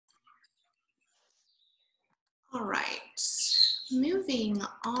All right, moving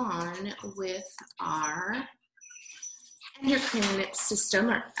on with our endocrine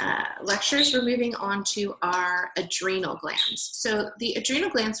system lectures, we're moving on to our adrenal glands. So the adrenal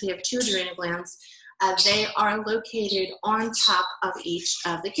glands, we have two adrenal glands. They are located on top of each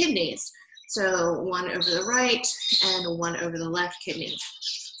of the kidneys. So one over the right and one over the left kidney.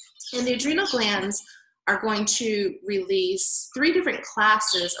 And the adrenal glands are going to release three different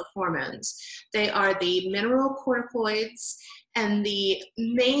classes of hormones. They are the mineralocorticoids, and the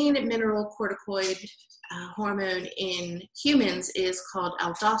main mineralocorticoid hormone in humans is called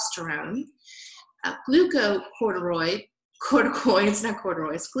aldosterone.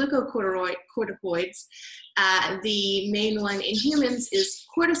 Glucocorticoids, the main one in humans is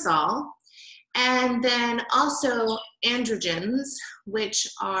cortisol. And then also androgens, which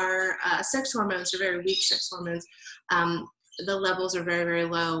are sex hormones, are very weak sex hormones. The levels are very, very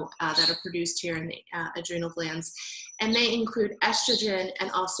low that are produced here in the adrenal glands. And they include estrogen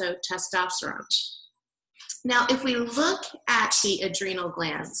and also testosterone. Now, if we look at the adrenal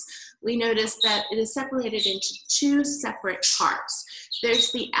glands, we notice that it is separated into two separate parts.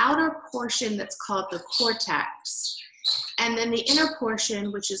 There's the outer portion that's called the cortex, and then the inner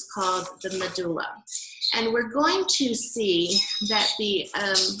portion, which is called the medulla. And we're going to see that the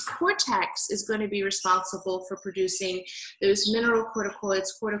cortex is going to be responsible for producing those mineralocorticoids,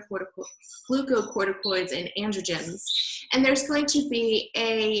 glucocorticoids, and androgens. And there's going to be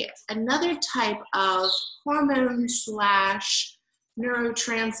another type of hormone slash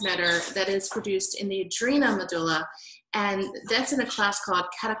neurotransmitter that is produced in the adrenal medulla, and that's in a class called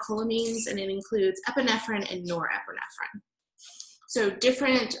catecholamines, and it includes epinephrine and norepinephrine. So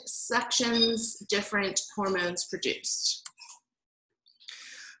different sections, different hormones produced.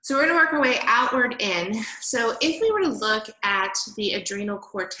 So we're going to work our way outward in. So if we were to look at the adrenal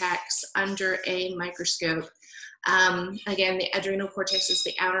cortex under a microscope, again, the adrenal cortex is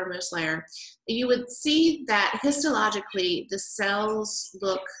the outermost layer, you would see that histologically the cells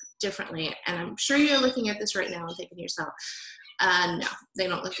look differently. And I'm sure you're looking at this right now and thinking to yourself, no, they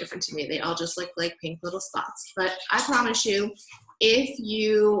don't look different to me. They all just look like pink little spots. But I promise you, if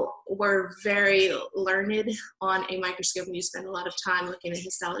you were very learned on a microscope and you spend a lot of time looking at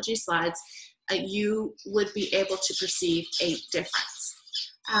histology slides, you would be able to perceive a difference.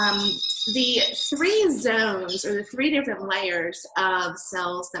 The three zones, or the three different layers of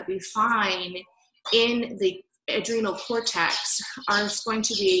cells that we find in the adrenal cortex are going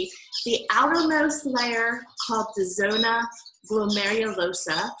to be the outermost layer called the zona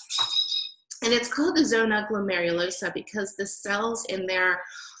glomerulosa. And it's called the zona glomerulosa because the cells in there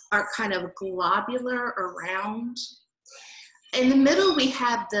are kind of globular or round. In the middle, we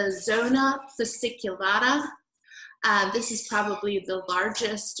have the zona fasciculata. This is probably the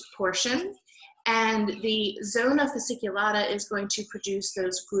largest portion. And the zona fasciculata is going to produce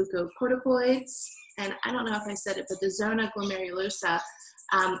those glucocorticoids. And I don't know if I said it, but the zona glomerulosa,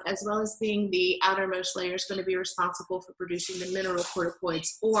 as well as being the outermost layer, is going to be responsible for producing the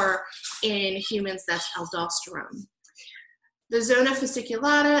mineralocorticoids, or in humans, that's aldosterone. The zona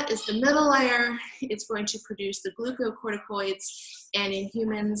fasciculata is the middle layer. It's going to produce the glucocorticoids, and in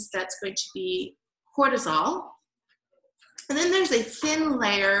humans, that's going to be cortisol. And then there's a thin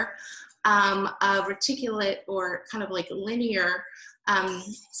layer of reticulate, or kind of like linear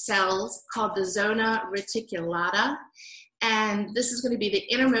cells called the zona reticulata. And this is going to be the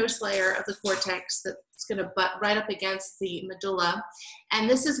innermost layer of the cortex that's going to butt right up against the medulla. And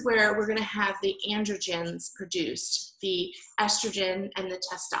this is where we're going to have the androgens produced, the estrogen and the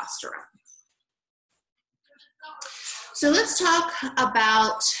testosterone. So let's talk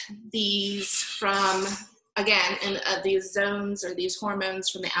about these from, again, in these zones or these hormones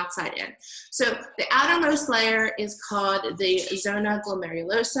from the outside in. So the outermost layer is called the zona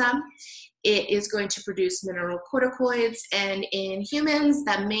glomerulosa. It is going to produce mineralocorticoids, and in humans,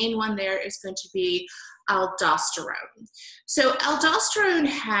 that main one there is going to be aldosterone. So aldosterone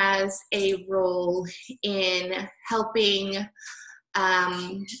has a role in helping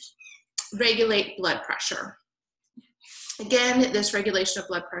regulate blood pressure. Again, this regulation of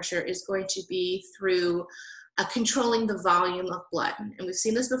blood pressure is going to be through controlling the volume of blood. And we've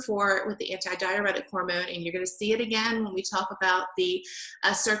seen this before with the antidiuretic hormone, and you're going to see it again when we talk about the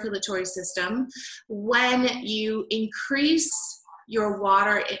circulatory system. When you increase your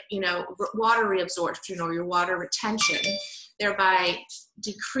water, water reabsorption or your water retention, thereby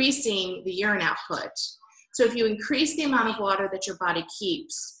decreasing the urine output. So if you increase the amount of water that your body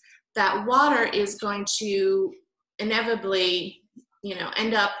keeps, that water is going to inevitably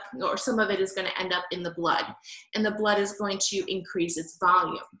end up, or some of it is going to end up in the blood, and the blood is going to increase its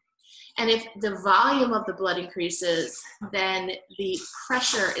volume. And if the volume of the blood increases, then the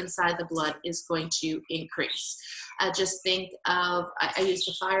pressure inside the blood is going to increase. Just think of, I used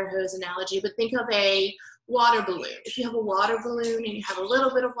the fire hose analogy, but think of a water balloon. If you have a water balloon and you have a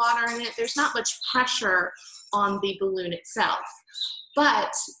little bit of water in it, there's not much pressure on the balloon itself.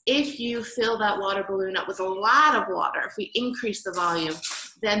 But if you fill that water balloon up with a lot of water, if we increase the volume,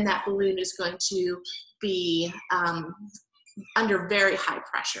 then that balloon is going to be under very high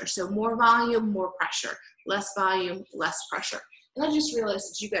pressure. So more volume, more pressure, less volume, less pressure. And I just realized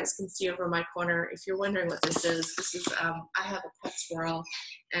that you guys can see over my corner. If you're wondering what this is, I have a pet squirrel,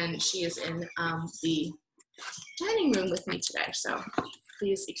 and she is in the dining room with me today. So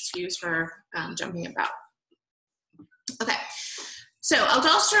please excuse her jumping about. Okay, so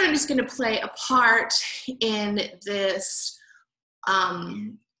aldosterone is going to play a part in this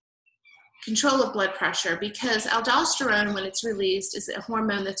control of blood pressure, because aldosterone, when it's released, is a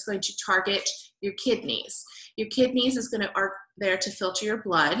hormone that's going to target your kidneys. Your kidneys are there to filter your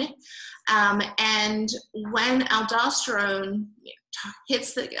blood, and when aldosterone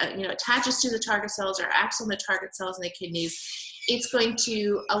hits the, attaches to the target cells or acts on the target cells in the kidneys, it's going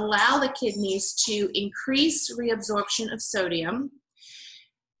to allow the kidneys to increase reabsorption of sodium,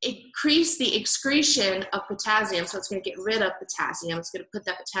 increase the excretion of potassium, so it's going to get rid of potassium. It's going to put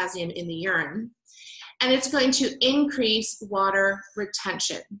that potassium in the urine, and it's going to increase water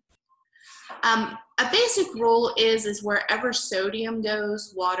retention. A basic rule is wherever sodium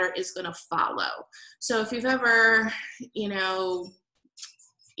goes, water is going to follow. So if you've ever,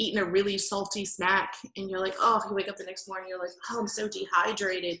 eaten a really salty snack and you're like, oh, you wake up the next morning, you're like, oh, I'm so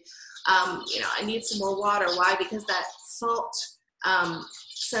dehydrated. I need some more water. Why? Because that salt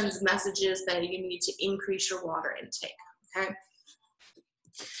sends messages that you need to increase your water intake, okay?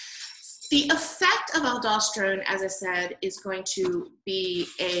 The effect of aldosterone, as I said, is going to be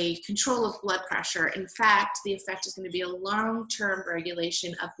a control of blood pressure. In fact, the effect is going to be a long-term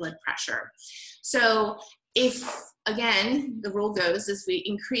regulation of blood pressure. So if, again, the rule goes is we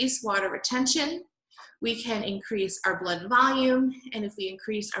increase water retention, we can increase our blood volume, and if we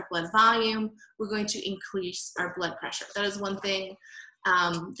increase our blood volume, we're going to increase our blood pressure. That is one thing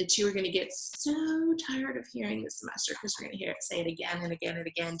that you are going to get so tired of hearing this semester, because you're going to hear it say it again and again and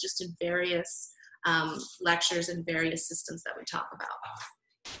again, just in various lectures and various systems that we talk about.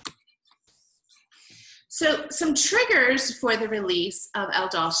 So some triggers for the release of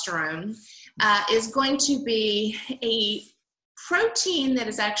aldosterone is going to be a protein that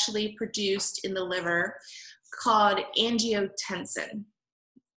is actually produced in the liver called angiotensin.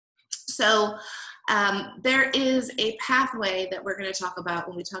 So there is a pathway that we're going to talk about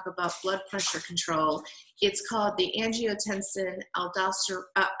when we talk about blood pressure control. It's called the angiotensin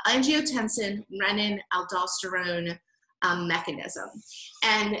renin-aldosterone mechanism.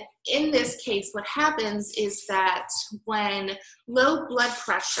 And in this case, what happens is that when low blood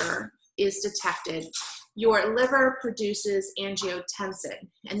pressure is detected, your liver produces angiotensin,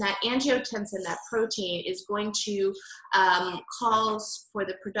 and that angiotensin, that protein, is going to cause for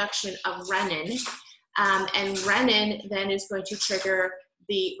the production of renin, and renin then is going to trigger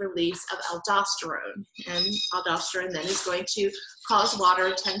the release of aldosterone, and aldosterone then is going to cause water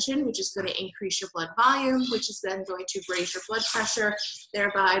retention, which is going to increase your blood volume, which is then going to raise your blood pressure,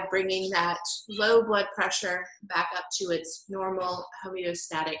 thereby bringing that low blood pressure back up to its normal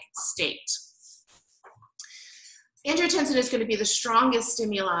homeostatic state. Angiotensin is going to be the strongest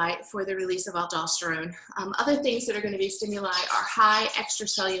stimuli for the release of aldosterone. Other things that are going to be stimuli are high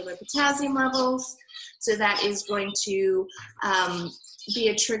extracellular potassium levels. So that is going to be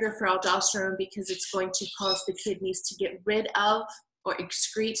a trigger for aldosterone, because it's going to cause the kidneys to get rid of or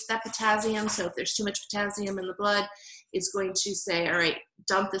excrete that potassium. So if there's too much potassium in the blood, it's going to say, all right,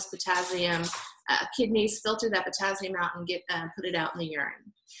 dump this potassium. Kidneys filter that potassium out and put it out in the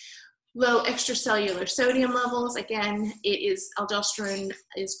urine. Low extracellular sodium levels, again, aldosterone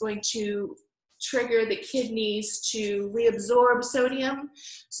is going to trigger the kidneys to reabsorb sodium.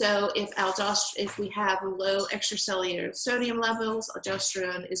 So if we have low extracellular sodium levels,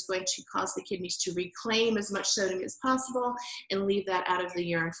 aldosterone is going to cause the kidneys to reclaim as much sodium as possible and leave that out of the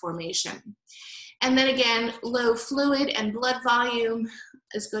urine formation. And then again, low fluid and blood volume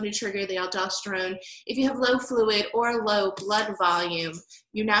is going to trigger the aldosterone. If you have low fluid or low blood volume,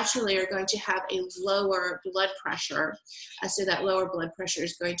 you naturally are going to have a lower blood pressure. So that lower blood pressure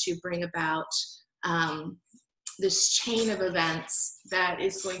is going to bring about this chain of events that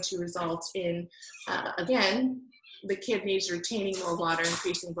is going to result in, again, the kidneys retaining more water,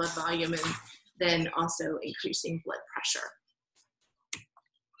 increasing blood volume, and then also increasing blood pressure.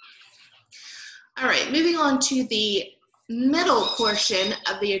 All right, moving on to the middle portion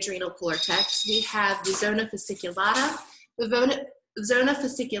of the adrenal cortex, we have the zona fasciculata. The zona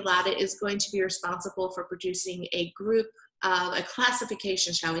fasciculata is going to be responsible for producing a group of, a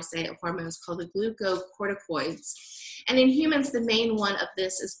classification, shall we say, of hormones called the glucocorticoids. And in humans, the main one of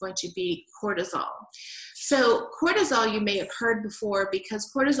this is going to be cortisol. So cortisol, you may have heard before,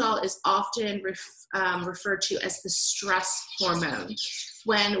 because cortisol is often referred to as the stress hormone.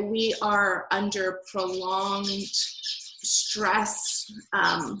 When we are under prolonged stress,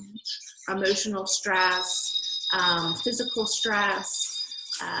 emotional stress, physical stress,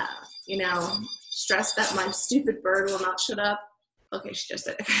 stress that my stupid bird will not shut up. Okay, she just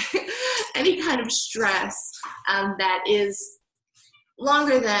said it. Any kind of stress that is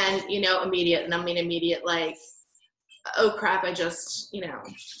longer than, immediate. And I mean immediate, like, oh crap, I just,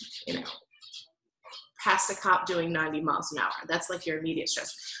 passed a cop doing 90 miles an hour. That's like your immediate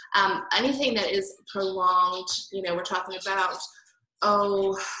stress. Anything that is prolonged, we're talking about,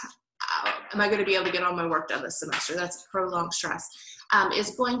 am I going to be able to get all my work done this semester? That's prolonged stress,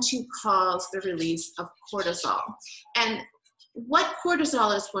 is going to cause the release of cortisol. And what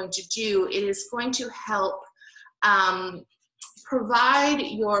cortisol is going to do, it is going to help provide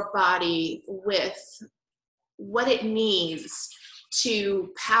your body with what it needs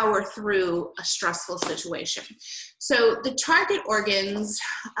to power through a stressful situation. So the target organs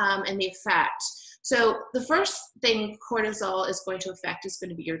and the effect. So the first thing cortisol is going to affect is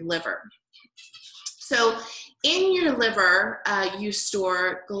going to be your liver. So in your liver, you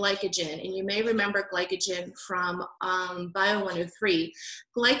store glycogen, and you may remember glycogen from Bio 103.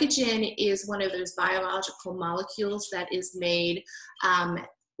 Glycogen is one of those biological molecules that is made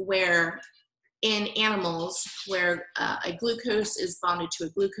where in animals, where a glucose is bonded to a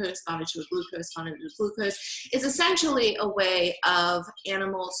glucose, bonded to a glucose, bonded to a glucose, is essentially a way of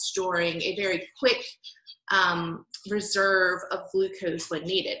animals storing a very quick reserve of glucose when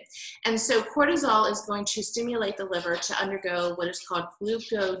needed. And so cortisol is going to stimulate the liver to undergo what is called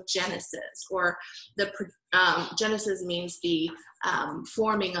glucogenesis, or the genesis means the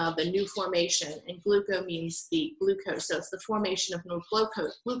forming of a new formation, and gluco means the glucose. So it's the formation of new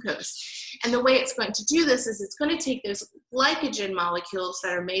glucose. And the way it's going to do this is it's going to take those glycogen molecules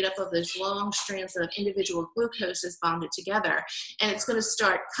that are made up of those long strands of individual glucoses bonded together, and it's going to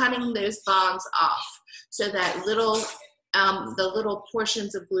start cutting those bonds off so that the little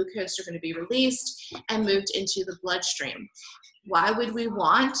portions of glucose are going to be released and moved into the bloodstream. Why would we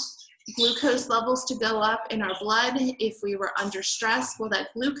want glucose levels to go up in our blood if we were under stress? Well,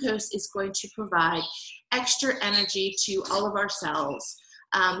 that glucose is going to provide extra energy to all of our cells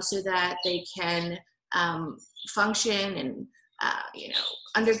so that they can function and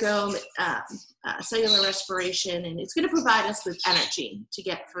undergo cellular respiration, and it's going to provide us with energy to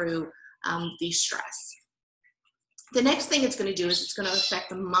get through the stress. The next thing it's going to do is it's going to affect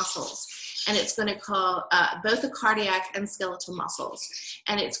the muscles, and it's going to call both the cardiac and skeletal muscles,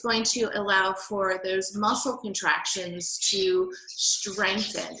 and it's going to allow for those muscle contractions to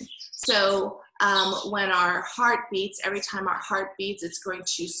strengthen. So when our heart beats, every time our heart beats, it's going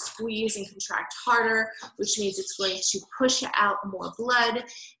to squeeze and contract harder, which means it's going to push out more blood,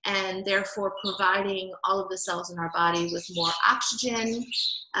 and therefore providing all of the cells in our body with more oxygen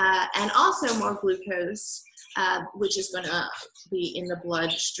and also more glucose, which is going to be in the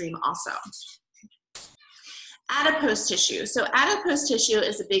bloodstream also. Adipose tissue. So adipose tissue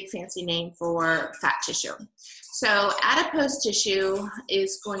is a big fancy name for fat tissue. So adipose tissue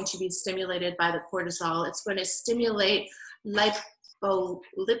is going to be stimulated by the cortisol. It's going to stimulate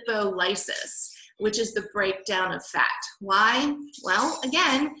lipolysis, which is the breakdown of fat. Why? Well,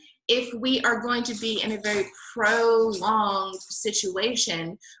 again, if we are going to be in a very prolonged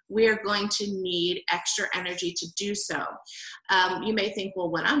situation, we're going to need extra energy to do so. You may think, well,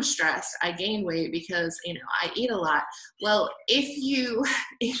 when I'm stressed, I gain weight because, I eat a lot. Well, if you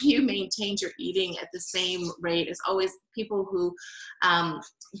maintained your eating at the same rate as always, people who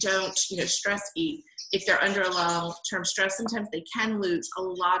don't, stress eat, if they're under a long-term stress, sometimes they can lose a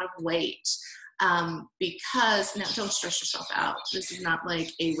lot of weight. Because, now don't stress yourself out. This is not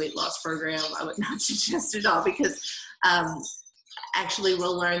like a weight loss program. I would not suggest it all, because actually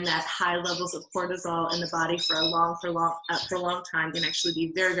we'll learn that high levels of cortisol in the body for a long time can actually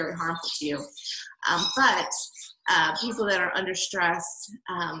be very, very harmful to you. But people that are under stress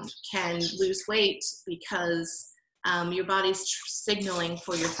can lose weight because your body's signaling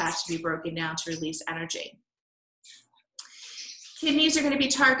for your fat to be broken down to release energy. Kidneys are going to be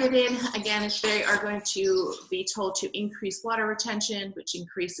targeted. Again, if they are going to be told to increase water retention, which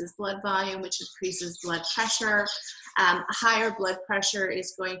increases blood volume, which increases blood pressure. Higher blood pressure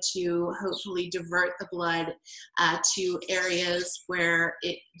is going to hopefully divert the blood to areas where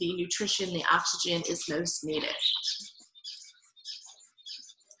the nutrition, the oxygen is most needed.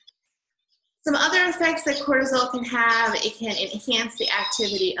 Some other effects that cortisol can have, it can enhance the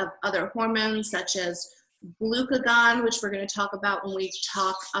activity of other hormones such as glucagon, which we're going to talk about when we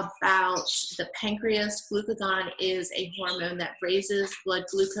talk about the pancreas. Glucagon is a hormone that raises blood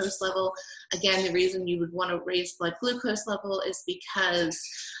glucose level. Again, the reason you would want to raise blood glucose level is because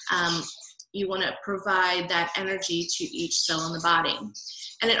you want to provide that energy to each cell in the body.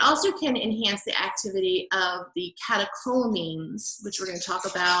 And it also can enhance the activity of the catecholamines, which we're going to talk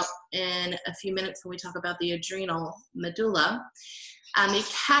about in a few minutes when we talk about the adrenal medulla. The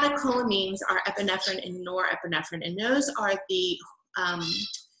catecholamines are epinephrine and norepinephrine, and those are the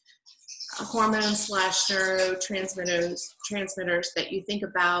hormones / neurotransmitters that you think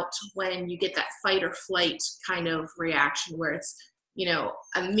about when you get that fight or flight kind of reaction where it's, you know,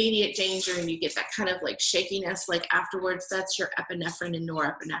 immediate danger and you get that kind of like shakiness like afterwards. That's your epinephrine and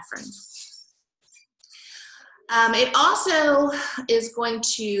norepinephrine. It also is going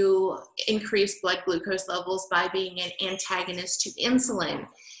to increase blood glucose levels by being an antagonist to insulin.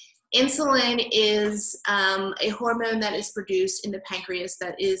 Insulin is a hormone that is produced in the pancreas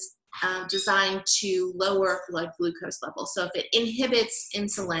that is designed to lower blood glucose levels. So if it inhibits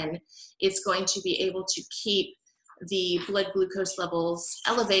insulin, it's going to be able to keep the blood glucose levels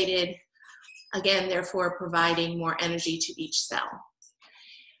elevated, again, therefore providing more energy to each cell.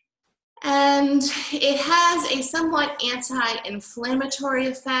 And it has a somewhat anti-inflammatory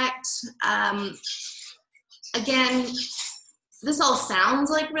effect. Again, this all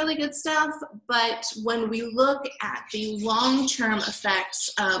sounds like really good stuff, but when we look at the long-term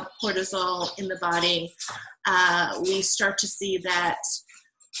effects of cortisol in the body, we start to see that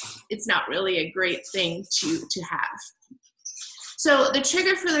it's not really a great thing to have. So the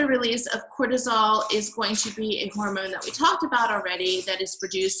trigger for the release of cortisol is going to be a hormone that we talked about already that is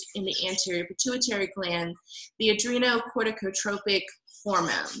produced in the anterior pituitary gland, the adrenocorticotropic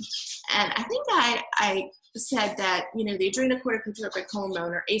hormone. And I think I said that, you know, the adrenocorticotropic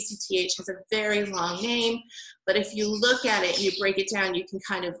hormone, or ACTH, has a very long name, but if you look at it and you break it down, you can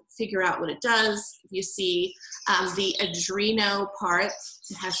kind of figure out what it does. You see the adreno part,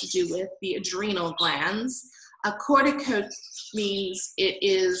 it has to do with the adrenal glands. A cortico means it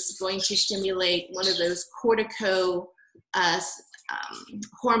is going to stimulate one of those cortico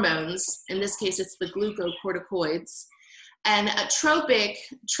hormones. In this case, it's the glucocorticoids. And a tropic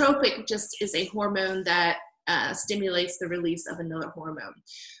just is a hormone that stimulates the release of another hormone.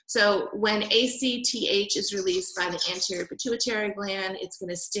 So when ACTH is released by the anterior pituitary gland, it's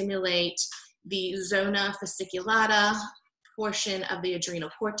going to stimulate the zona fasciculata portion of the adrenal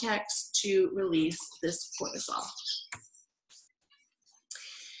cortex to release this cortisol.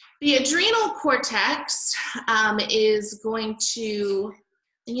 The adrenal cortex is going to,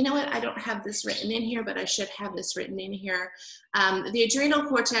 and you know what, I don't have this written in here, but I should have this written in here. The adrenal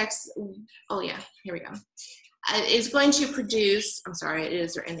cortex, oh yeah, here we go, is going to produce, I'm sorry, it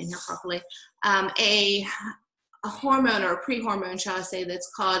is written in here properly, a hormone, or a pre-hormone, shall I say, that's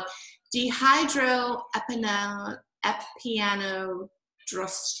called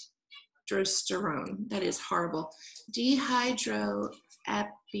dihydroepiandrosterone. That is horrible.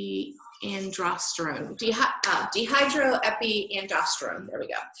 Dihydroepiandrosterone. Dihydroepiandrosterone, there we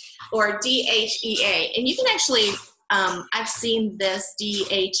go. Or DHEA. And you can actually, I've seen this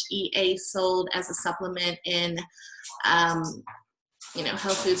DHEA sold as a supplement in, you know,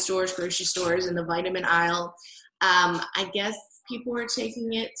 health food stores, grocery stores, in the vitamin aisle. I guess people are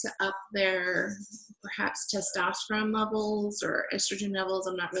taking it to up their perhaps testosterone levels or estrogen levels.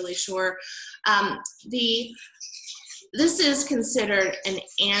 I'm not really sure. This is considered an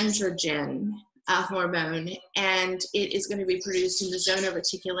androgen hormone, and it is going to be produced in the zona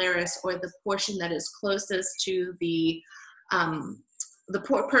reticularis, or the portion that is closest to the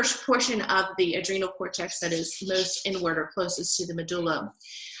portion of the adrenal cortex that is most inward or closest to the medulla.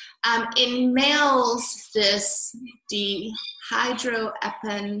 In males, this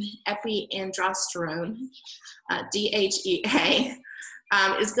dihydroepiandrosterone, DHEA,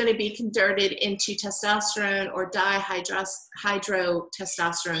 is going to be converted into testosterone, or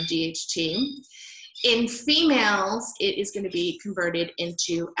dihydrotestosterone, DHT. In females, it is going to be converted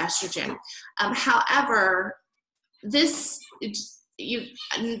into estrogen. However, you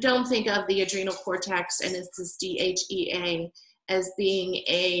don't think of the adrenal cortex and it's this DHEA as being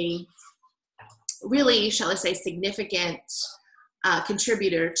a really, shall I say, significant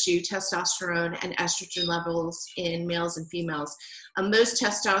contributor to testosterone and estrogen levels in males and females. Most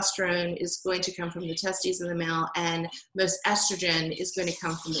testosterone is going to come from the testes of the male, and most estrogen is going to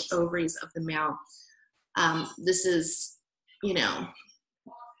come from the ovaries of the male. This is, you know,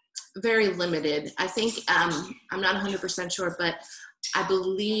 very limited. I think, I'm not 100% sure, but I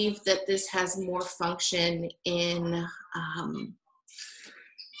believe that this has more function in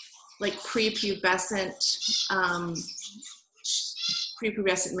like prepubescent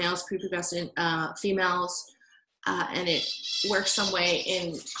males, prepubescent females, and it works some way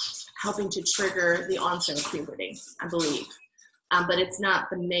in helping to trigger the onset of puberty, I believe. But it's not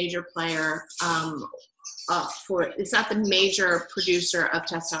the major player it's not the major producer of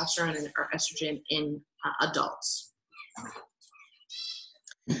testosterone or estrogen in adults.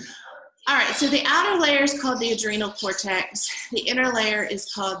 All right, so the outer layer is called the adrenal cortex. The inner layer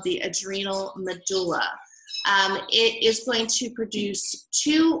is called the adrenal medulla. It is going to produce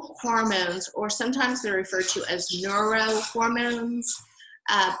two hormones, or sometimes they're referred to as neurohormones,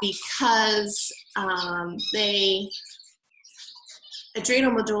 because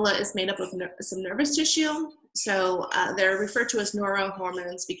adrenal medulla is made up of some nervous tissue. So they're referred to as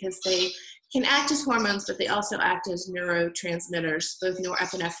neurohormones because they can act as hormones, but they also act as neurotransmitters. Both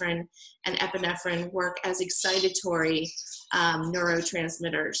norepinephrine and epinephrine work as excitatory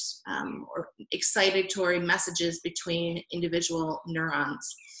neurotransmitters, or excitatory messages between individual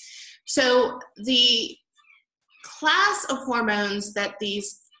neurons. So the class of hormones that the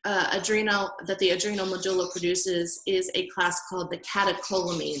adrenal medulla produces is a class called the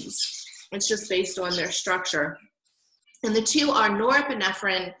catecholamines. It's just based on their structure. And the two are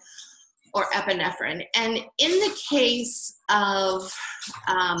norepinephrine or epinephrine. And in the case of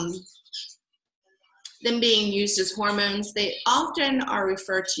them being used as hormones, they often are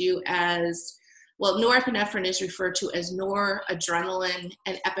referred to as, well, norepinephrine is referred to as noradrenaline,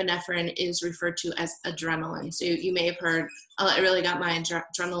 and epinephrine is referred to as adrenaline. So you may have heard, oh, it really got my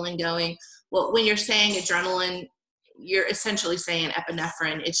adrenaline going. Well, when you're saying adrenaline, you're essentially saying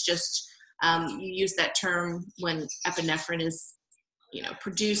epinephrine. It's just, you use that term when epinephrine is, you know,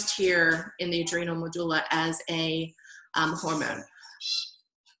 produced here in the adrenal medulla as a hormone.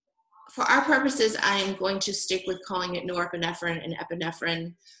 For our purposes, I am going to stick with calling it norepinephrine and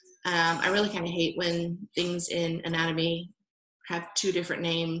epinephrine. I really kind of hate when things in anatomy have two different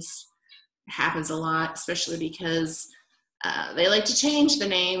names. It happens a lot, especially because they like to change the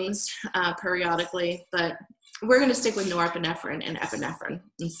names periodically, but we're going to stick with norepinephrine and epinephrine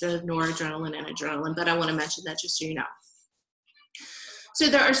instead of noradrenaline and adrenaline, but I want to mention that just so you know. So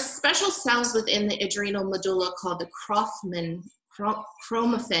there are special cells within the adrenal medulla called the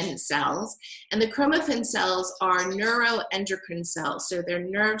chromaffin cells, and the chromaffin cells are neuroendocrine cells. So they're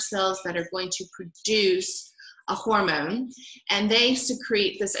nerve cells that are going to produce a hormone, and they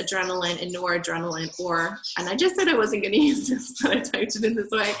secrete this adrenaline and noradrenaline, and I just said I wasn't going to use this, but I typed it in this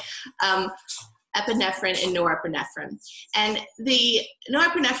way, epinephrine and norepinephrine. And the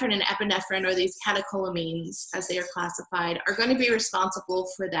norepinephrine and epinephrine, or these catecholamines as they are classified, are going to be responsible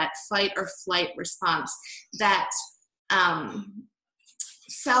for that fight or flight response, that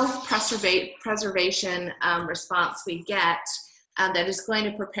self-preservation response we get that is going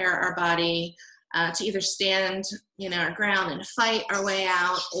to prepare our body to either stand, you know, our ground and fight our way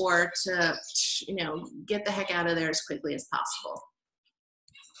out, or to, you know, get the heck out of there as quickly as possible.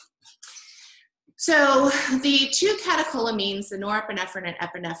 So the two catecholamines, the norepinephrine and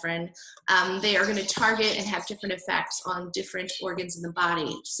epinephrine, they are going to target and have different effects on different organs in the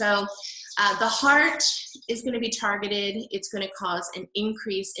body. So the heart is going to be targeted. It's going to cause an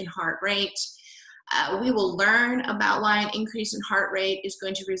increase in heart rate. We will learn about why an increase in heart rate is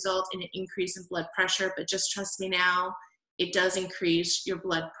going to result in an increase in blood pressure, but just trust me now, it does increase your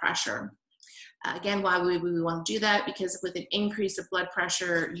blood pressure. Again, why would we want to do that? Because with an increase of blood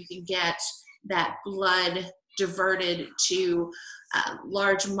pressure, you can get that blood diverted to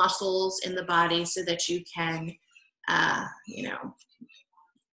large muscles in the body so that you can, you know,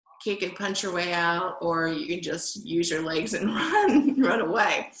 kick and punch your way out, or you can just use your legs and run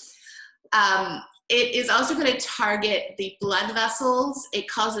away. It is also going to target the blood vessels. It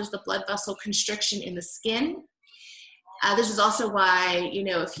causes the blood vessel constriction in the skin. This is also why, you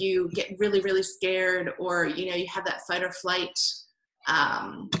know, if you get really, really scared, or, you know, you have that fight or flight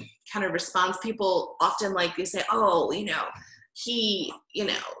kind of response, people often, like, they say, oh, you know, he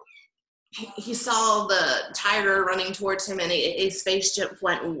saw the tiger running towards him and his face just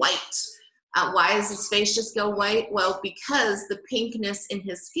went white. Why does his face just go white? Well, because the pinkness in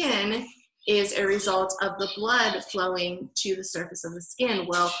his skin is a result of the blood flowing to the surface of the skin.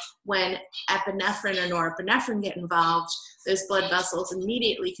 Well, when epinephrine or norepinephrine get involved, those blood vessels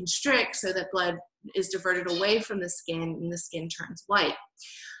immediately constrict so that blood is diverted away from the skin and the skin turns white.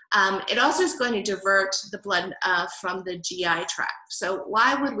 It also is going to divert the blood from the GI tract. So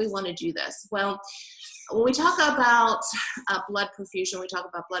why would we want to do this? Well, when we talk about blood perfusion, we talk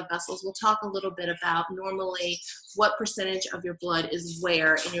about blood vessels, we'll talk a little bit about normally what percentage of your blood is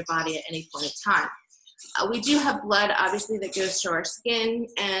where in your body at any point in time. We do have blood, obviously, that goes to our skin,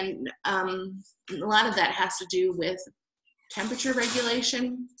 and a lot of that has to do with temperature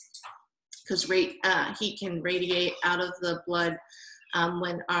regulation, because heat can radiate out of the blood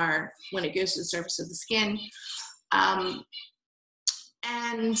when it goes to the surface of the skin.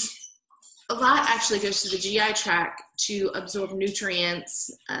 And a lot actually goes to the GI tract to absorb nutrients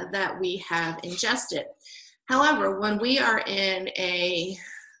that we have ingested. However, when we are in a,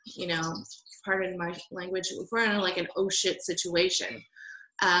 pardon my language, if we're in like an oh shit situation,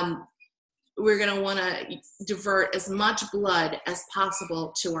 we're going to want to divert as much blood as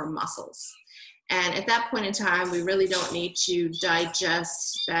possible to our muscles. And at that point in time, we really don't need to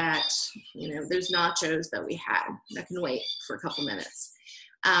digest that, those nachos that we had that can wait for a couple minutes.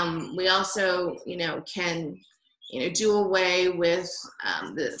 We also, can, do away with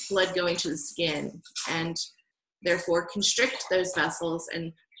the blood going to the skin and therefore constrict those vessels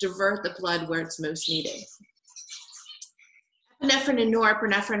and divert the blood where it's most needed. Epinephrine and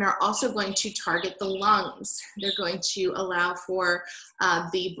norepinephrine are also going to target the lungs. They're going to allow for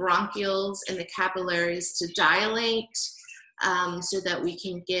the bronchioles and the capillaries to dilate so that we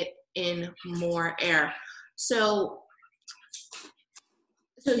can get in more air. So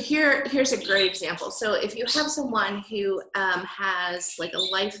here's a great example. So if you have someone who has like a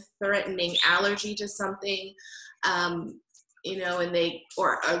life-threatening allergy to something,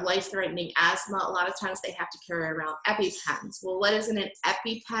 or a life-threatening asthma, a lot of times they have to carry around EpiPens. Well, what is in an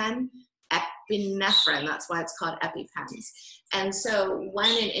EpiPen? Epinephrine, that's why it's called EpiPens. And so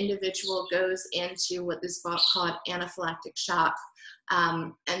when an individual goes into what is called anaphylactic shock,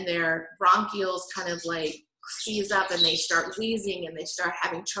 and their bronchioles kind of like seize up and they start wheezing and they start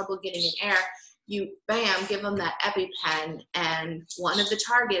having trouble getting in air, you bam, give them that EpiPen, and one of the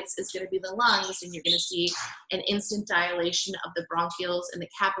targets is going to be the lungs, and you're going to see an instant dilation of the bronchioles and the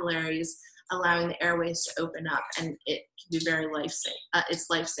capillaries, allowing the airways to open up, and it can be very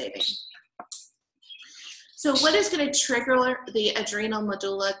life-saving. So what is going to trigger the adrenal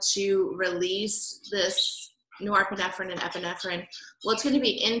medulla to release this norepinephrine and epinephrine? Well, it's going to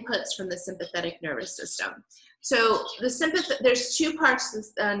be inputs from the sympathetic nervous system. So there's two parts to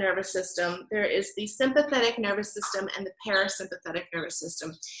the nervous system. There is the sympathetic nervous system and the parasympathetic nervous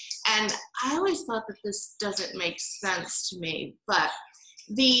system. And I always thought that this doesn't make sense to me, but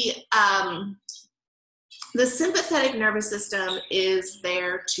the sympathetic nervous system is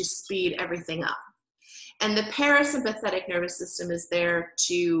there to speed everything up. And the parasympathetic nervous system is there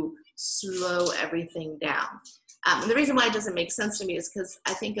to slow everything down. And the reason why it doesn't make sense to me is because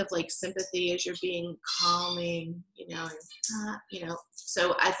I think of like sympathy as you're being calming,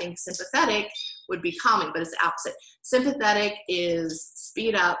 so I think sympathetic would be calming, but it's the opposite. Sympathetic is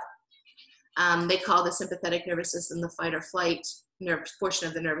speed up. They call the sympathetic nervous system the fight or flight portion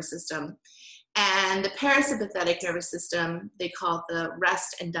of the nervous system. And the parasympathetic nervous system, they call the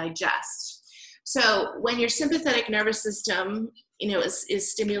rest and digest. So when your sympathetic nervous system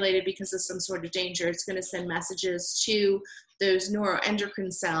is stimulated because of some sort of danger, it's going to send messages to those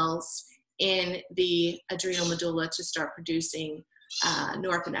neuroendocrine cells in the adrenal medulla to start producing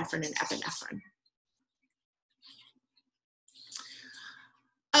norepinephrine and epinephrine.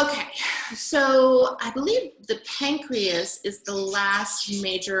 Okay, so I believe the pancreas is the last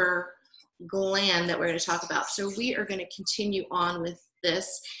major gland that we're going to talk about. So we are going to continue on with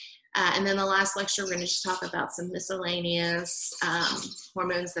this. And then the last lecture, we're going to just talk about some miscellaneous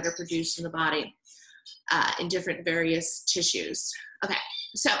hormones that are produced in the body in different various tissues. Okay,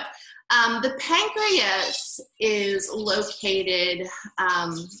 so the pancreas is located,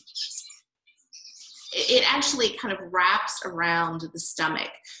 it actually kind of wraps around the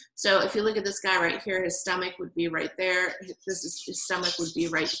stomach. So if you look at this guy right here, his stomach would be right there. His stomach would be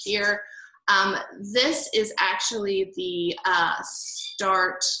right here. This is actually the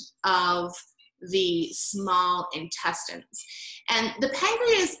start of the small intestines. And the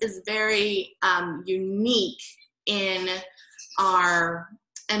pancreas is very unique in our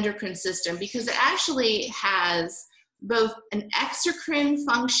endocrine system because it actually has both an exocrine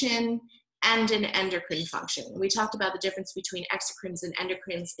function and an endocrine function. We talked about the difference between exocrines and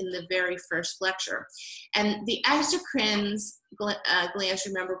endocrines in the very first lecture. And the exocrines glands,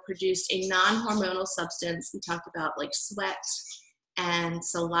 remember, produced a non-hormonal substance. We talked about like sweat and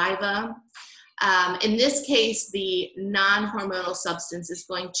saliva. In this case, the non-hormonal substance is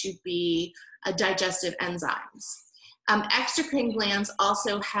going to be digestive enzymes. Exocrine glands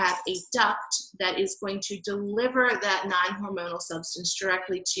also have a duct that is going to deliver that non-hormonal substance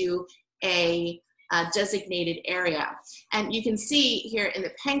directly to a designated area. And you can see here in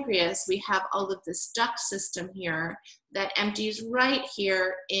the pancreas, we have all of this duct system here that empties right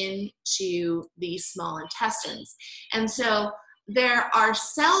here into the small intestines. And so there are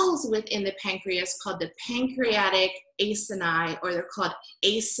cells within the pancreas called the pancreatic acini, or they're called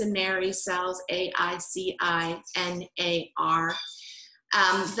acinary cells, A-I-C-I-N-A-R,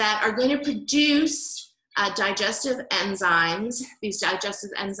 that are going to produce digestive enzymes. These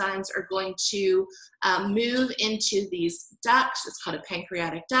digestive enzymes are going to move into these ducts. It's called a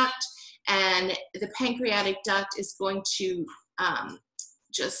pancreatic duct. And the pancreatic duct is going to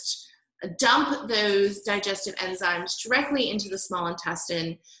just dump those digestive enzymes directly into the small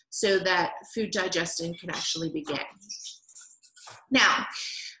intestine so that food digestion can actually begin. Now,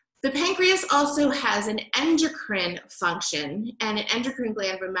 the pancreas also has an endocrine function, and an endocrine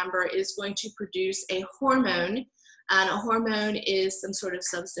gland, remember, is going to produce a hormone. And a hormone is some sort of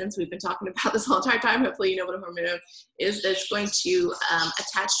substance. We've been talking about this whole entire time. Hopefully you know what a hormone is. That's going to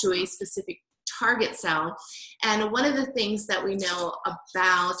attach to a specific target cell. And one of the things that we know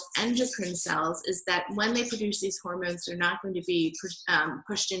about endocrine cells is that when they produce these hormones, they're not going to be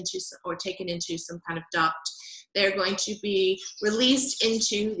pushed into or taken into some kind of duct. They're going to be released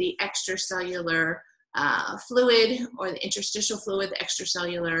into the extracellular fluid, or the interstitial fluid, the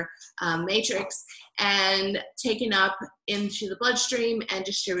extracellular matrix, and taken up into the bloodstream and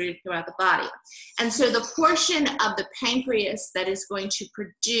distributed throughout the body. And so the portion of the pancreas that is going to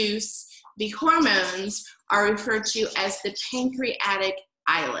produce the hormones are referred to as the pancreatic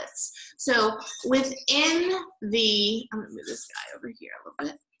islets. So within the, I'm gonna move this guy over here a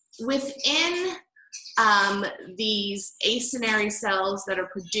little bit, within these acinary cells that are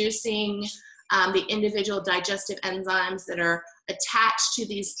producing the individual digestive enzymes that are attached to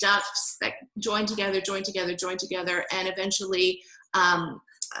these ducts that join together, and eventually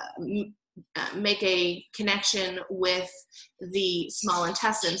make a connection with the small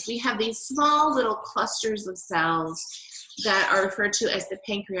intestines. We have these small little clusters of cells that are referred to as the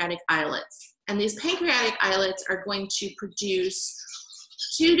pancreatic islets. And these pancreatic islets are going to produce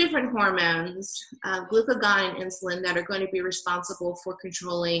two different hormones, glucagon and insulin, that are going to be responsible for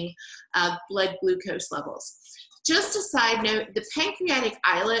controlling blood glucose levels. Just a side note, the pancreatic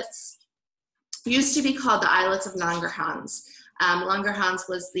islets used to be called the islets of Langerhans. Langerhans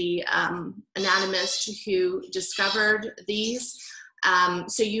was the anatomist who discovered these.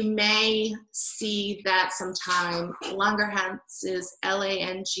 So you may see that sometime. Langerhans is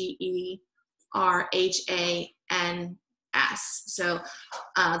Langerhans. So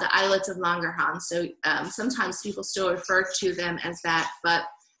the islets of Langerhans. So sometimes people still refer to them as that, but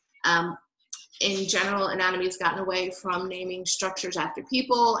in general, anatomy has gotten away from naming structures after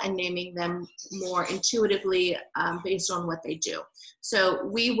people and naming them more intuitively based on what they do. So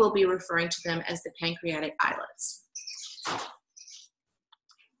we will be referring to them as the pancreatic islets.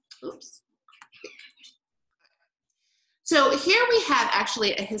 Oops. So here we have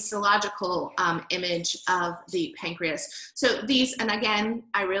actually a histological image of the pancreas. So these, and again,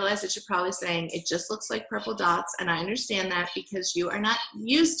 I realize that you're probably saying it just looks like purple dots, and I understand that because you are not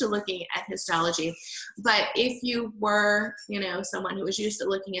used to looking at histology. But if you were, someone who was used to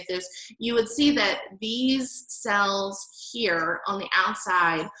looking at this, you would see that these cells here on the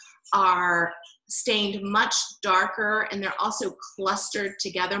outside are stained much darker, and they're also clustered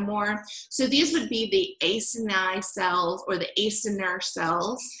together more. So these would be the acini cells, or the acinar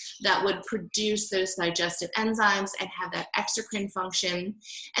cells, that would produce those digestive enzymes and have that exocrine function.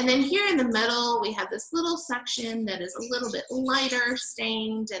 And then here in the middle, we have this little section that is a little bit lighter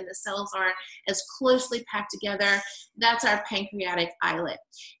stained, and the cells aren't as closely packed together. That's our pancreatic islet.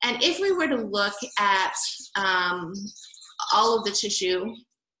 And if we were to look at all of the tissue,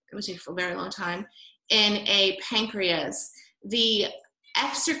 it would take for a very long time, in a pancreas, the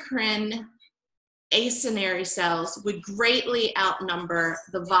exocrine acinary cells would greatly outnumber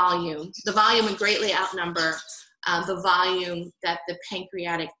the volume. The volume would greatly outnumber the volume that the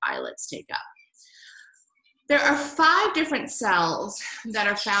pancreatic islets take up. There are 5 different cells that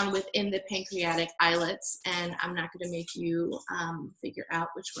are found within the pancreatic islets, and I'm not going to make you figure out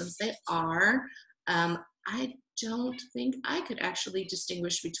which ones they are. I don't think I could actually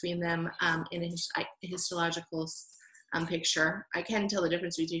distinguish between them in a histological picture. I can tell the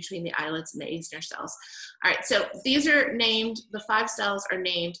difference between the islets and the Eisner cells. All right, so these are named, the 5 cells are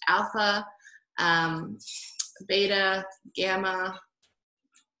named alpha, beta, gamma,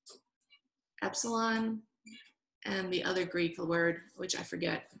 epsilon, and the other Greek word, which I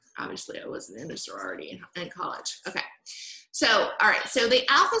forget. Obviously, I wasn't in a sorority in college. Okay, so, all right, so the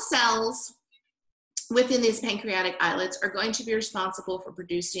alpha cells within these pancreatic islets are going to be responsible for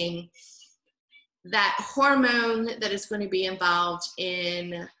producing that hormone that is going to be involved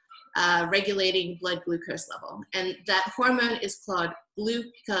in regulating blood glucose level. And that hormone is called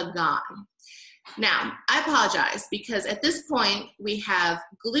glucagon. Now, I apologize because at this point we have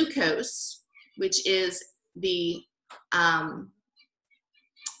glucose, which is the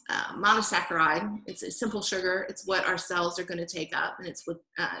monosaccharide. It's a simple sugar. It's what our cells are going to take up, and it's what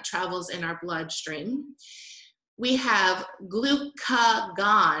travels in our bloodstream. We have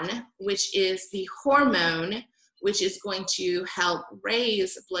glucagon, which is the hormone which is going to help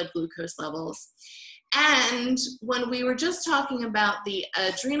raise blood glucose levels. And when we were just talking about the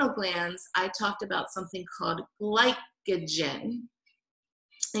adrenal glands, I talked about something called glycogen.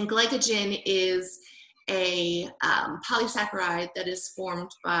 And glycogen is a polysaccharide that is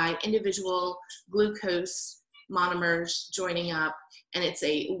formed by individual glucose monomers joining up, and it's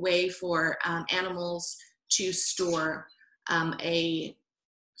a way for animals to store a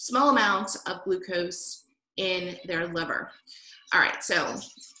small amount of glucose in their liver. All right, so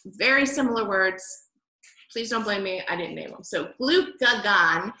very similar words. Please don't blame me, I didn't name them. So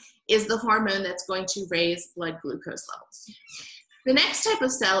glucagon is the hormone that's going to raise blood glucose levels. The next type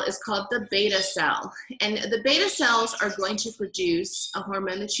of cell is called the beta cell. And the beta cells are going to produce a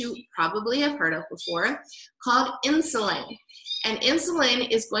hormone that you probably have heard of before called insulin. And insulin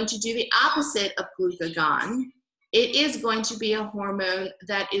is going to do the opposite of glucagon. It is going to be a hormone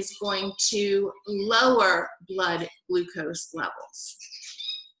that is going to lower blood glucose levels.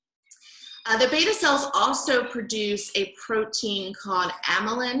 The beta cells also produce a protein called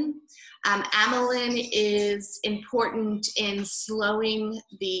amylin. Amylin is important in slowing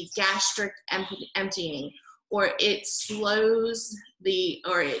the gastric emptying, or it slows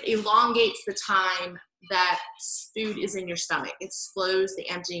or it elongates the time that food is in your stomach. It slows the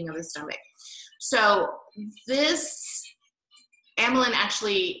emptying of the stomach. So this amylin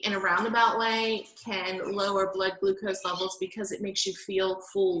actually, in a roundabout way, can lower blood glucose levels because it makes you feel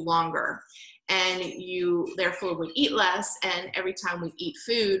full longer. And you therefore would eat less, and every time we eat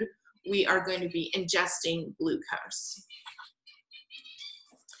food, we are going to be ingesting glucose.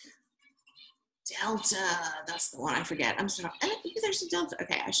 Delta, that's the one I forget. I'm sorry, there's a delta.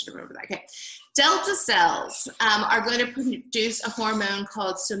 Okay, I should remember that. Okay, delta cells are going to produce a hormone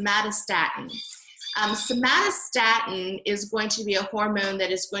called somatostatin. Somatostatin is going to be a hormone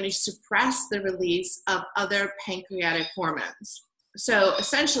that is going to suppress the release of other pancreatic hormones. So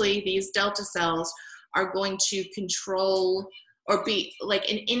essentially, these delta cells are going to control or be like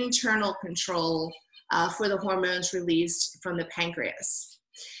an internal control for the hormones released from the pancreas.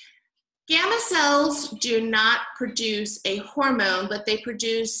 Gamma cells do not produce a hormone, but they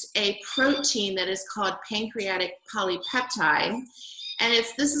produce a protein that is called pancreatic polypeptide. And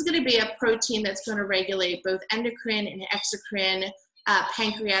this is going to be a protein that's going to regulate both endocrine and exocrine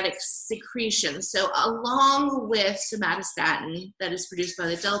pancreatic secretion. So along with somatostatin that is produced by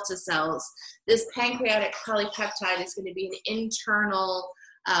the delta cells, this pancreatic polypeptide is going to be an internal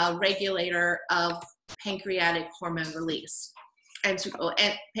regulator of pancreatic hormone release. And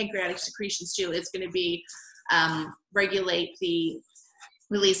pancreatic secretions too. It's going to be regulate the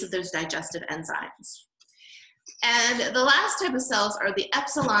release of those digestive enzymes. And the last type of cells are the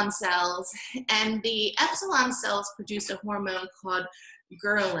epsilon cells, and the epsilon cells produce a hormone called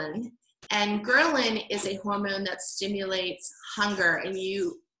ghrelin. And ghrelin is a hormone that stimulates hunger. And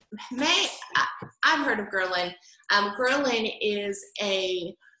I've heard of ghrelin. Ghrelin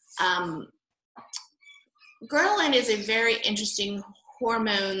is a very interesting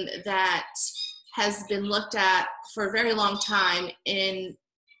hormone that has been looked at for a very long time in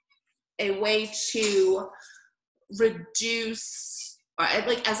a way to reduce,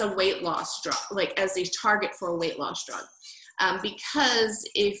 like as a weight loss drug, like as a target for a weight loss drug. Because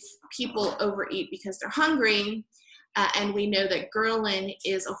if people overeat because they're hungry, and we know that ghrelin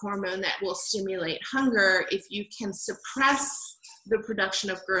is a hormone that will stimulate hunger, if you can suppress the production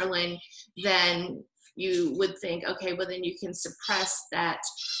of ghrelin, then you would think, okay, well then you can suppress that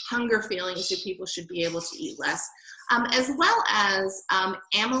hunger feeling, so people should be able to eat less. As well as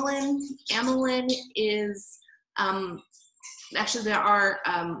amylin. Amylin is, actually there are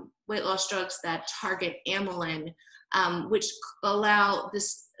weight loss drugs that target amylin, which allow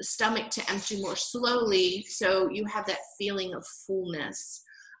this stomach to empty more slowly, so you have that feeling of fullness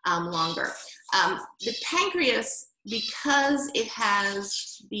longer. The pancreas, because it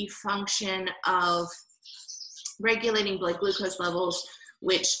has the function of regulating blood glucose levels,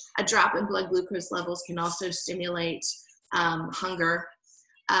 which a drop in blood glucose levels can also stimulate hunger,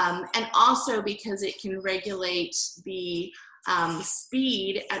 and also because it can regulate the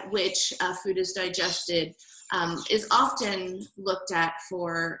speed at which food is digested, is often looked at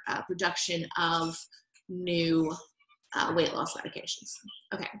for production of new weight loss medications.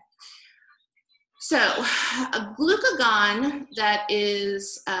 Okay. So a glucagon that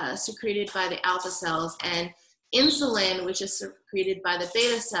is secreted by the alpha cells and insulin, which is secreted by the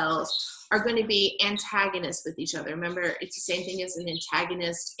beta cells, are going to be antagonists with each other. Remember, it's the same thing as an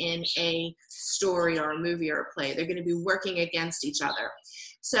antagonist in a story or a movie or a play. They're going to be working against each other.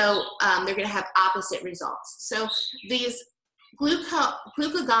 So they're going to have opposite results. So these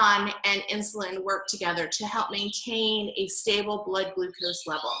glucagon and insulin work together to help maintain a stable blood glucose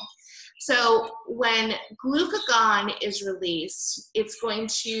level. So when glucagon is released, it's going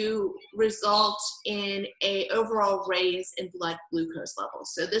to result in an overall raise in blood glucose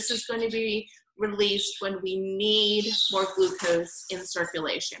levels. So this is going to be released when we need more glucose in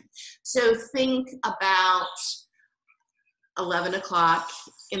circulation. So think about 11 o'clock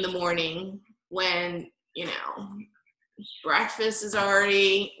in the morning when, you know, breakfast is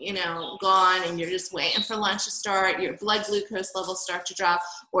already, you know, gone and you're just waiting for lunch to start, your blood glucose levels start to drop,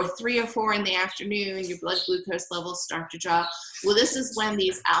 or 3 or 4 in the afternoon, your blood glucose levels start to drop. Well, this is when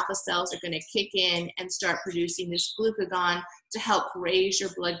these alpha cells are going to kick in and start producing this glucagon to help raise your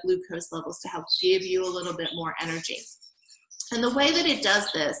blood glucose levels, to help give you a little bit more energy. And the way that it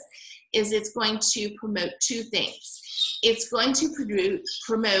does this is it's going to promote 2 things. It's going to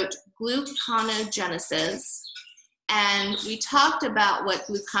promote gluconeogenesis. And we talked about what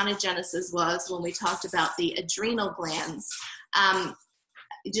gluconeogenesis was when we talked about the adrenal glands.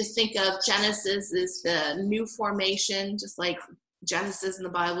 Just think of Genesis is the new formation, just like Genesis in the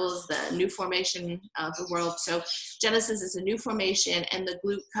Bible is the new formation of the world. So Genesis is a new formation, and the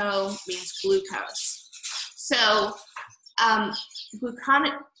gluco means glucose. So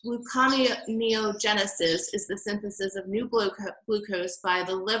gluconeogenesis is the synthesis of new glucose by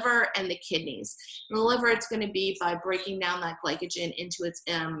the liver and the kidneys. In the liver, it's going to be by breaking down that glycogen into its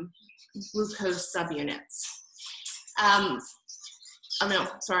glucose subunits. Oh no,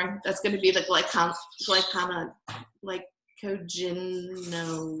 sorry, that's going to be the glycogenolysis.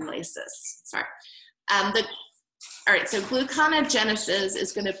 Sorry. All right, so gluconeogenesis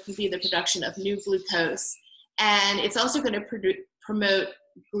is going to be the production of new glucose, and it's also going to promote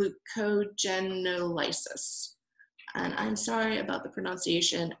glucogenolysis. And I'm sorry about the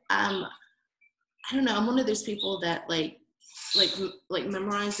pronunciation. I don't know, I'm one of those people that like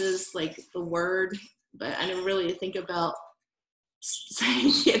memorizes like the word, but I don't really think about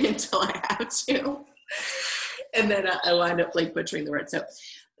saying it until I have to. And then I wind up like butchering the word. So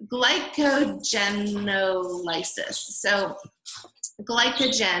glycogenolysis. So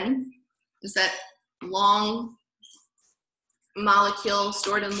glycogen is that long molecule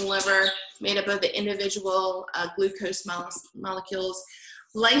stored in the liver made up of the individual glucose molecules.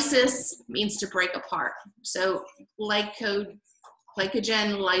 Lysis means to break apart. So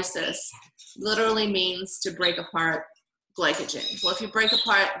glycogenolysis literally means to break apart glycogen. Well, if you break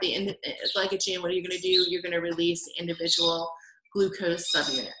apart the glycogen, what are you going to do? You're going to release individual glucose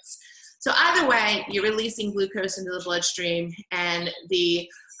subunits. So either way, you're releasing glucose into the bloodstream, and the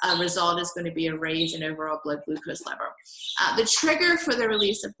result is going to be a raise in overall blood glucose level. The trigger for the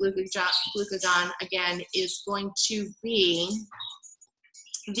release of glucagon, again, is going to be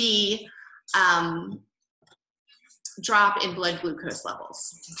the drop in blood glucose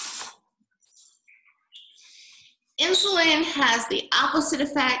levels. Insulin has the opposite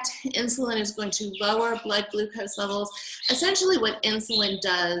effect. Insulin is going to lower blood glucose levels. Essentially what insulin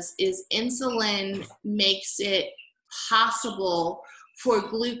does is insulin makes it possible for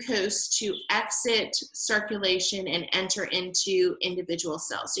glucose to exit circulation and enter into individual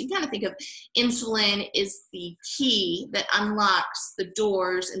cells. So you kind of think of insulin is the key that unlocks the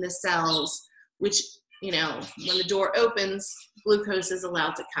doors in the cells, which, you know, when the door opens, glucose is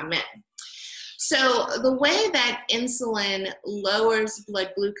allowed to come in. So the way that insulin lowers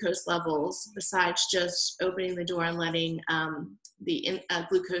blood glucose levels, besides just opening the door and letting the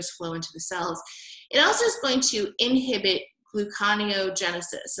glucose flow into the cells, it also is going to inhibit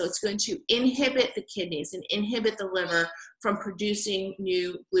gluconeogenesis. So it's going to inhibit the kidneys and inhibit the liver from producing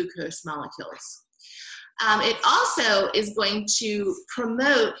new glucose molecules. It also is going to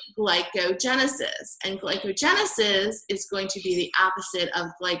promote glycogenesis, and glycogenesis is going to be the opposite of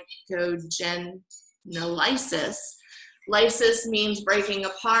glycogenolysis. Lysis means breaking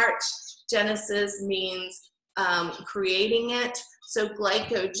apart, genesis means creating it. So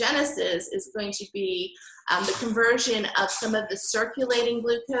glycogenesis is going to be the conversion of some of the circulating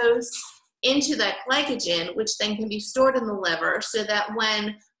glucose into that glycogen, which then can be stored in the liver so that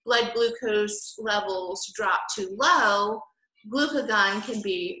when blood glucose levels drop too low, glucagon can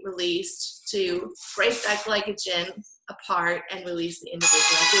be released to break that glycogen apart and release the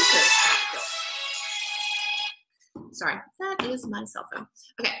individual glucose molecule. Sorry, that is my cell phone.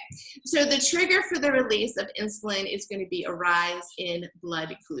 Okay, so the trigger for the release of insulin is going to be a rise in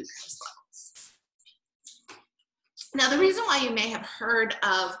blood glucose levels. Now, the reason why you may have heard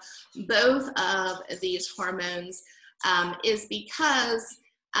of both of these hormones is because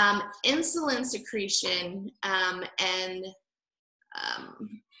insulin secretion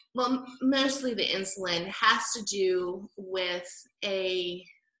well, mostly the insulin has to do with the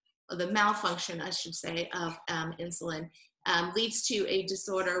malfunction, I should say, of insulin leads to a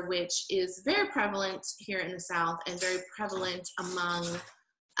disorder which is very prevalent here in the South and very prevalent among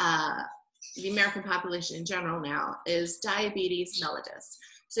the American population in general now, is diabetes mellitus.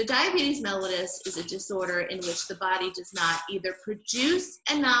 So diabetes mellitus is a disorder in which the body does not either produce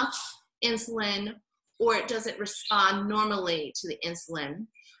enough insulin or it doesn't respond normally to the insulin.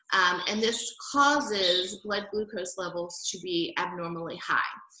 And this causes blood glucose levels to be abnormally high.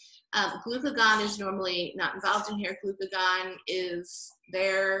 Glucagon is normally not involved in here. Glucagon is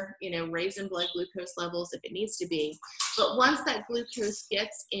there, raising blood glucose levels if it needs to be. But once that glucose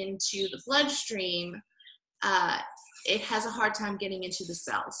gets into the bloodstream, it has a hard time getting into the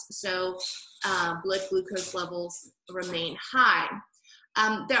cells. So blood glucose levels remain high.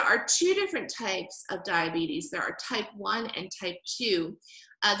 There are two different types of diabetes. There are type 1 and type 2.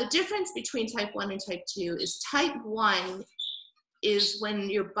 The difference between type 1 and type 2 is type 1 is when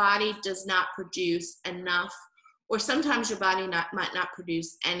your body does not produce enough, or sometimes your body might not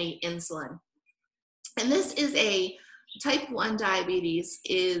produce any insulin. And this is type 1 diabetes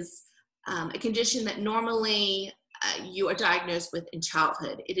is a condition that normally you are diagnosed with in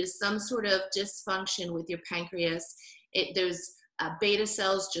childhood. It is some sort of dysfunction with your pancreas. Those beta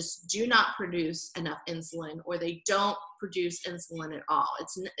cells just do not produce enough insulin, or they don't produce insulin at all.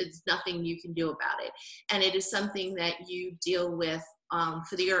 It's nothing you can do about it. And it is something that you deal with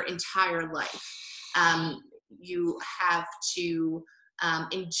for your entire life. You have to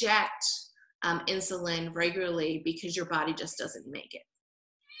inject insulin regularly because your body just doesn't make it.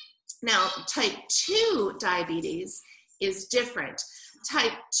 Now, type 2 diabetes is different.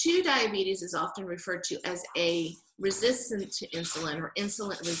 Type 2 diabetes is often referred to as a resistance to insulin or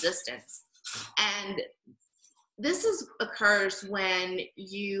insulin resistance. And this occurs when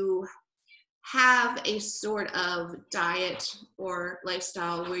you have a sort of diet or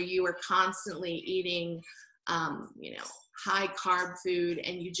lifestyle where you are constantly eating, high carb food,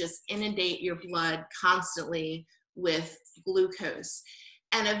 and you just inundate your blood constantly with glucose.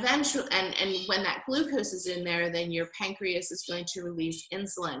 And eventually, and when that glucose is in there, then your pancreas is going to release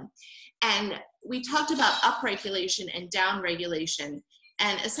insulin. And we talked about upregulation and downregulation.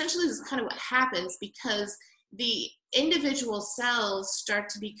 And essentially, this is kind of what happens because the individual cells start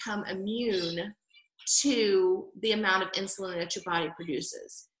to become immune to the amount of insulin that your body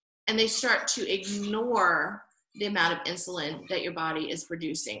produces. And they start to ignore the amount of insulin that your body is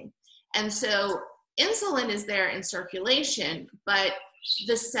producing. And so insulin is there in circulation, but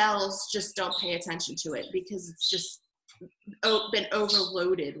the cells just don't pay attention to it because it's just been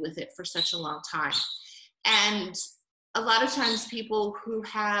overloaded with it for such a long time. And a lot of times people who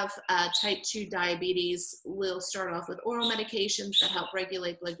have type 2 diabetes will start off with oral medications that help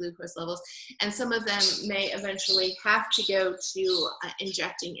regulate blood glucose levels. And some of them may eventually have to go to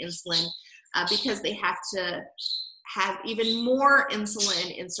injecting insulin because they have to have even more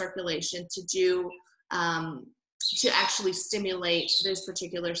insulin in circulation to do to actually stimulate those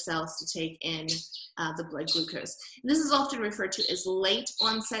particular cells to take in the blood glucose. This is often referred to as late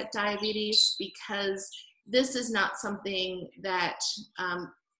onset diabetes because this is not something that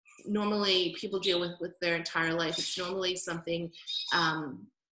normally people deal with their entire life. It's normally something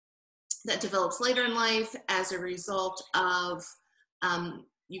that develops later in life as a result of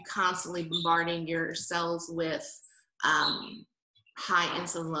you constantly bombarding your cells with high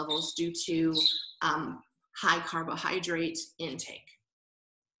insulin levels due to high carbohydrate intake.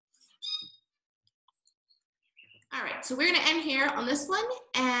 All right, so we're going to end here on this one,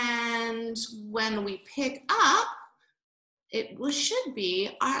 and when we pick up, should be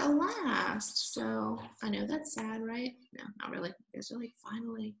our last. So I know that's sad, right? No, not really. You guys are like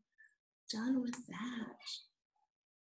finally done with that.